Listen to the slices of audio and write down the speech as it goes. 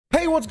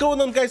Hey, what's going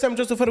on, guys? I'm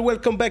Joseph and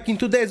welcome back. In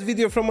today's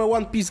video from a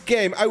One Piece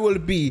game, I will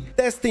be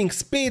testing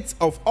speeds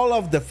of all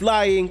of the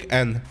flying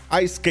and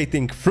ice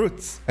skating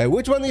fruits.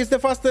 Which one is the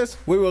fastest?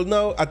 We will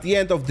know at the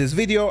end of this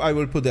video. I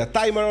will put a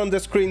timer on the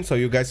screen so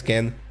you guys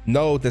can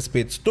know the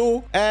speeds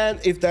too. And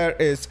if there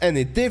is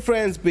any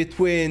difference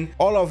between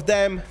all of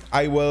them,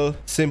 I will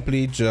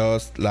simply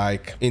just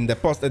like in the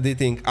post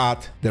editing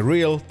add the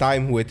real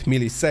time with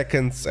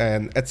milliseconds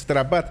and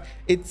etc. But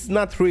it's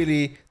not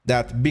really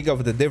that big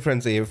of the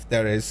difference if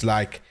there is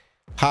like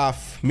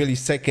half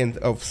millisecond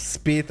of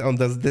speed on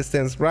this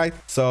distance, right?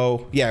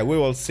 So yeah, we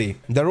will see.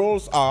 The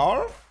rules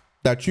are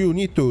that you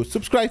need to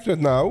subscribe right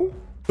now,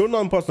 turn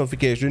on post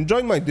notification,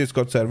 join my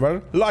Discord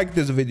server, like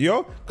this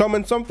video,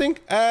 comment something,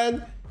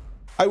 and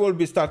I will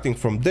be starting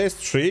from this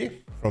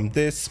tree, from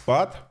this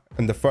spot,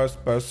 and the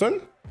first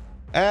person,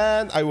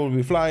 and I will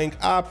be flying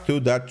up to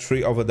that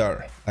tree over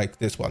there, like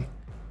this one.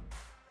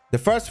 The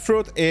first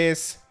fruit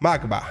is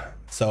magma,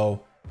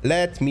 so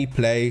let me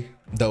play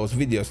those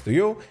videos to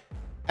you,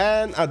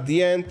 and at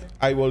the end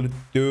I will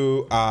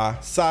do a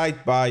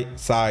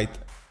side-by-side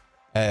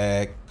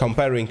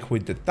comparing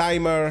with the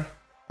timer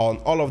on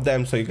all of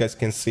them so you guys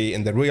can see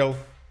in the real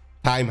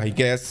time, I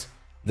guess,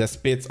 the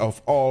speeds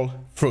of all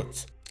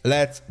fruits.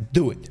 Let's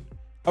do it.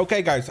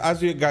 Okay guys,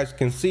 as you guys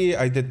can see,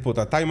 I did put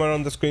a timer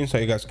on the screen so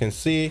you guys can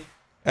see,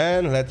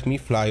 and let me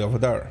fly over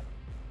there.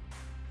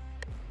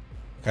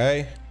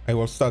 Okay, I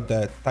will start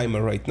the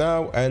timer right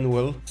now and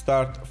we'll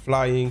start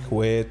flying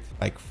with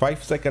like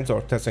 5 seconds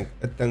or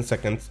 10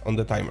 seconds on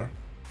the timer.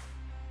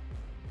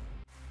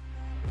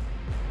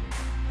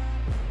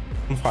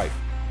 5.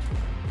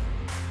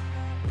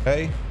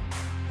 Okay.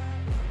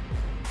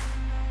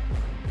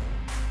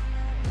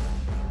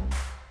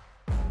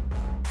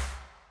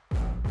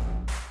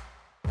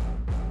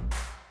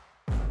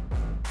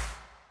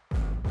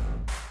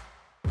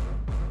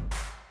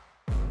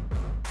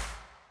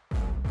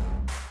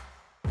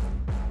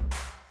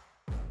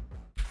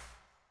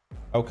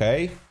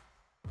 Okay,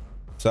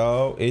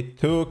 so it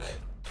took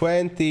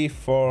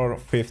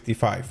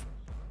 24:55.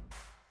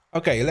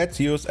 Okay, let's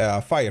use a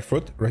fire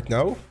fruit right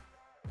now.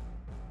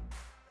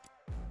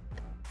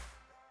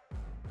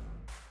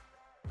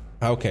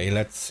 Okay,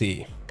 let's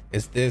see.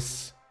 Is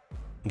this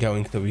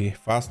going to be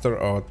faster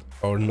or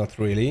not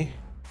really?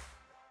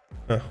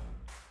 Huh.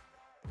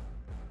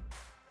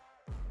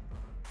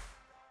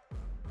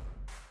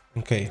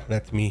 Okay,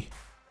 let me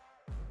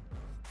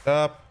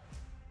stop.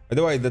 By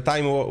the way, the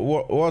time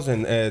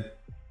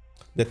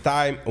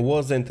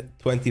wasn't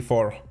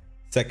 24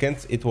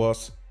 seconds. It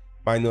was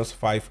minus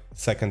 5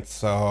 seconds.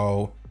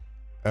 So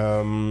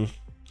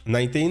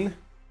 19,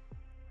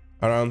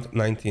 around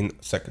 19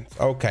 seconds.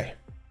 Okay.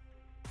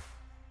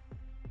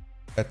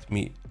 Let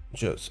me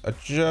just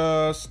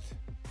adjust.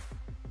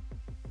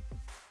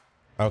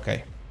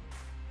 Okay.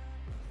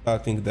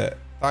 Starting the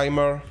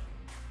timer.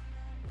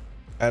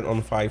 And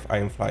on 5, I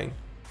am flying.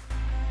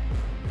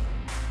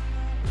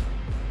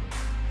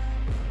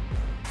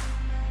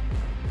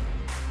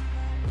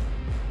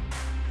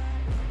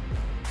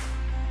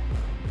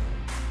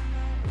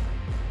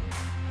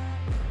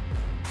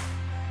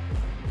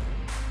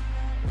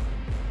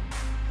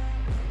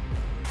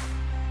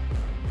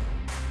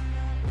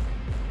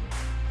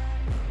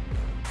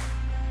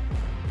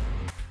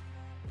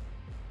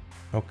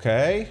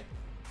 Okay,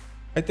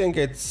 I think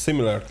it's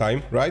similar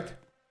time, right?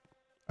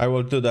 I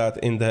will do that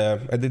in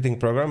the editing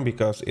program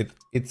because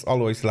it's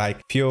always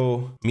like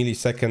few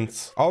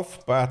milliseconds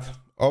off, but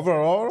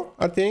overall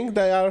I think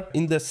they are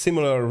in the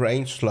similar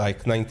range,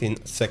 like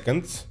 19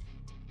 seconds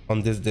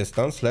on this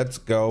distance. Let's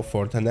go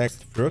for the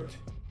next fruit.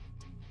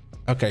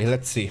 Okay,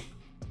 let's see.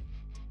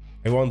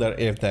 I wonder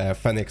if the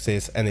Phoenix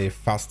is any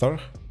faster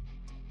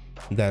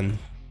than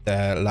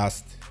the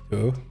last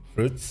two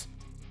fruits.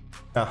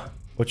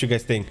 What you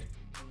guys think?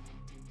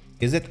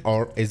 Is it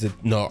or is it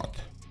not?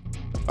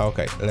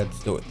 Okay,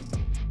 let's do it.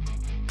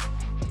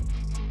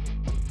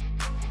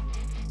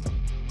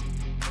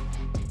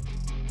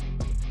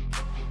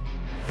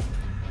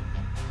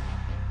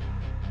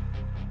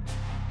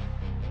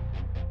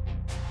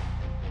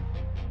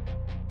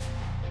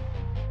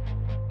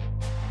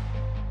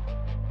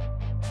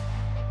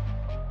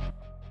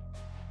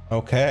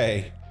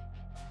 Okay.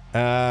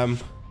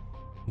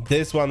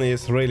 This one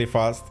is really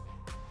fast.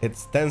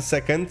 It's 10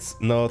 seconds,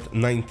 not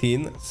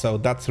 19, so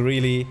that's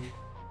really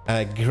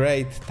a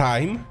great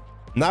time.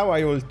 Now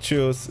I will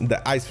choose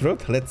the ice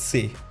fruit. Let's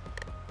see.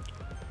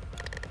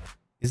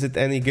 Is it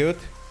any good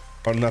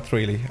or not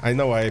really? I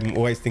know I'm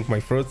wasting my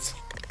fruits.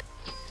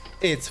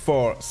 It's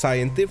for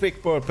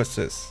scientific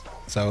purposes,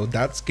 so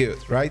that's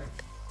good, right?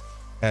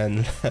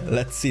 And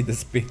let's see the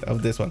speed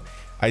of this one.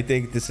 I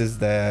think this is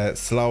the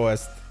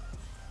slowest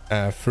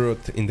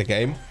fruit in the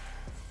game.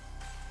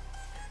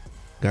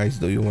 Guys,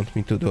 do you want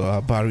me to do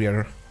a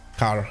barrier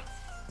car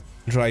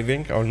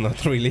driving or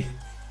not really?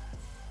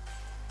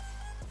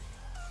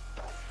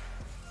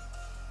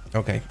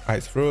 Okay,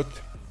 ice fruit.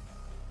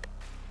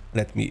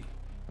 Let me...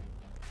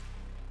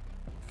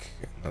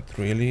 Not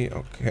really.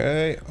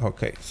 Okay,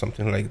 okay,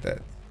 something like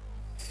that.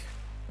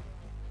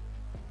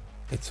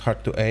 It's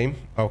hard to aim.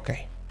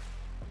 Okay.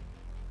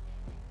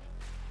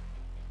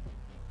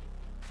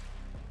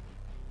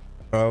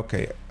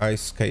 Okay,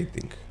 ice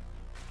skating.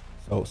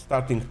 So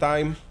starting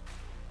time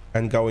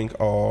and going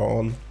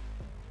on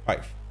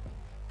 5.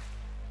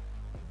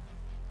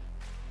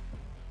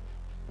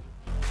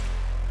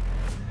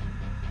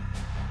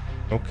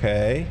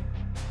 Okay.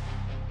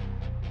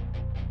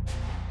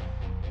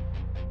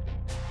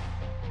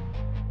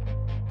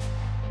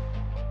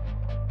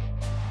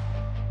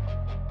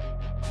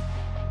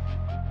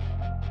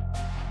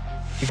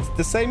 It's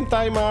the same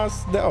time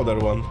as the other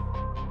one.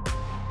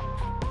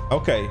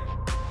 Okay.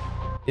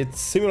 It's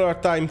similar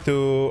time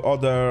to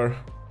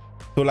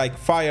like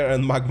fire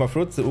and magma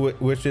fruits,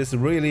 which is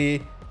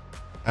really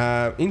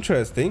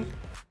interesting.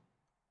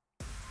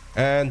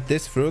 And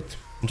this fruit,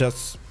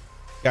 just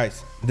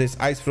guys, this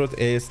ice fruit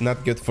is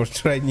not good for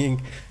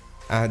training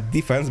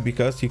defense,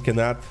 because you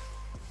cannot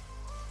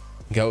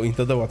go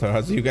into the water.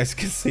 As you guys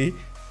can see,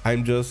 I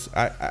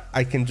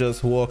can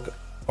just walk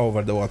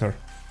over the water.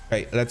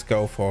 Okay, let's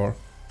go for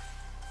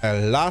a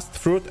last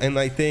fruit, and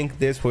I think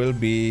this will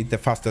be the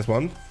fastest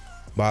one,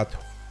 but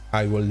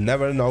I will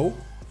never know.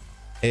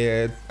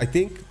 I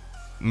think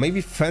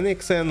maybe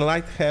Phoenix and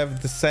Light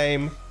have the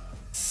same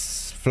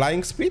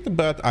flying speed,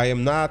 but I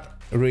am not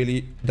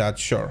really that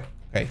sure.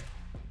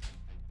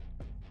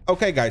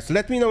 Okay guys,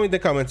 let me know in the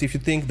comments if you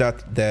think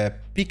that the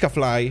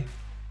Pika-Fly,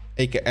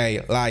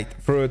 aka Light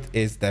fruit,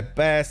 is the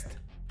best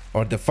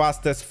or the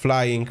fastest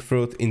flying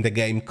fruit in the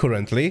game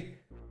currently.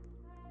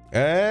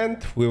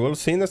 And we will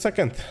see in a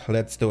second.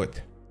 Let's do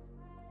it.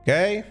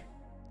 Okay,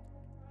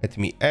 let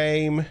me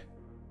aim,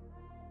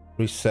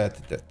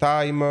 reset the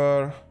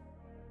timer,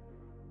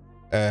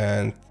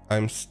 and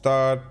I'm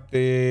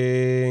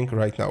starting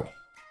right now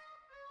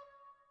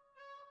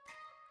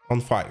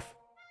on 5.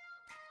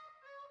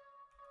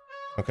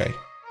 Okay.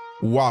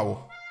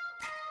 Wow.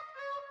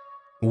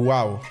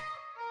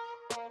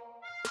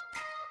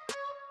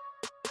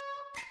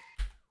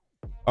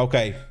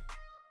 Okay,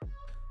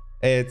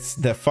 it's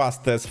the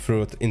fastest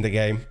fruit in the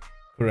game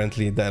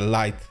currently, the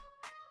Light.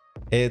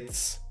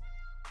 It's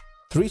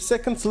 3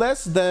 seconds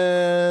less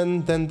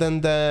than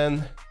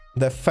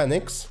the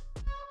Phoenix.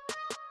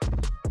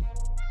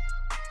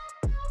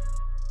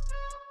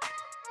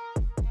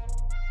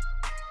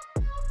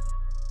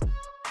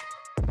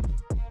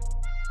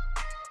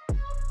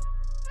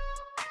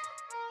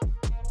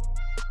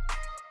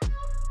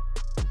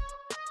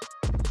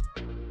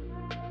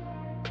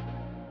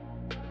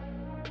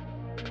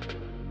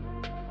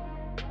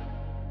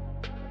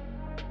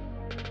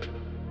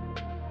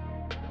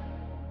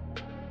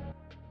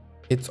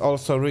 It's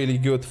also really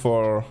good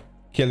for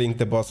killing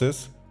the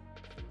bosses.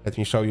 Let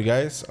me show you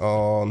guys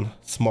on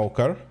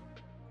Smoker.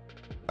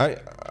 I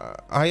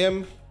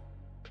am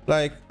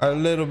like a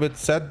little bit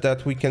sad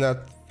that we cannot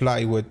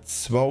fly with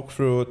smoke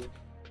fruit,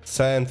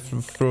 sand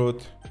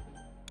fruit.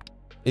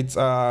 It's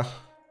a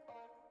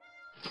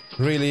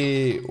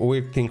really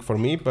weird thing for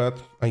me, but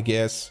I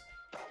guess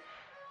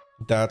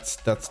that's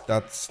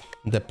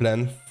the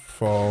plan.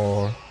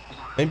 For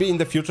maybe in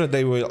the future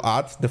they will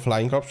add the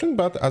flying option,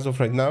 but as of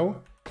right now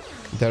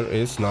there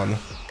is none.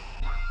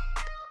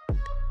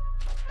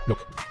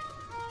 Look.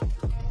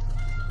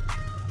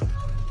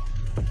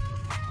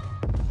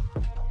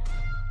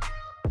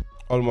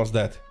 Almost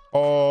dead.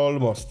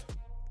 Almost.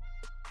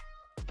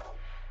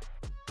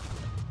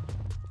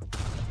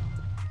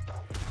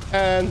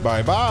 And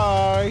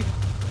bye-bye.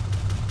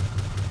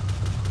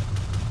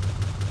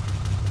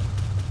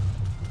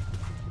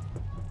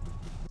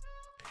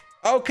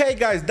 Okay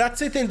guys,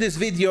 that's it in this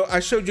video. I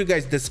showed you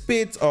guys the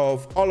speeds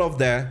of all of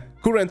the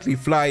currently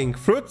flying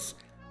fruits,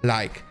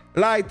 like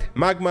Light,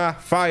 Magma,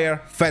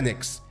 Fire,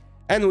 Phoenix.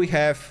 And we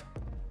have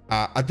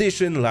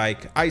addition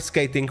like ice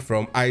skating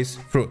from ice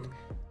fruit.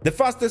 The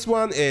fastest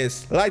one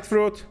is Light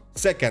fruit,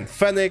 second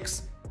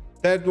Phoenix,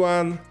 third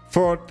one,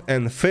 fourth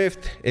and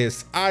fifth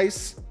is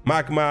ice,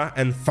 magma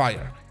and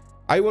fire.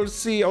 I will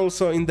see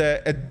also in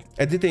the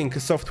editing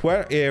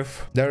software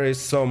if there is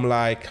some,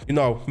 like, you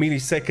know,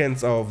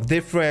 milliseconds of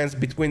difference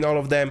between all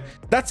of them.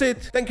 That's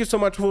it. Thank you so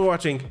much for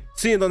watching.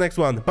 See you in the next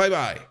one. Bye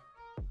bye.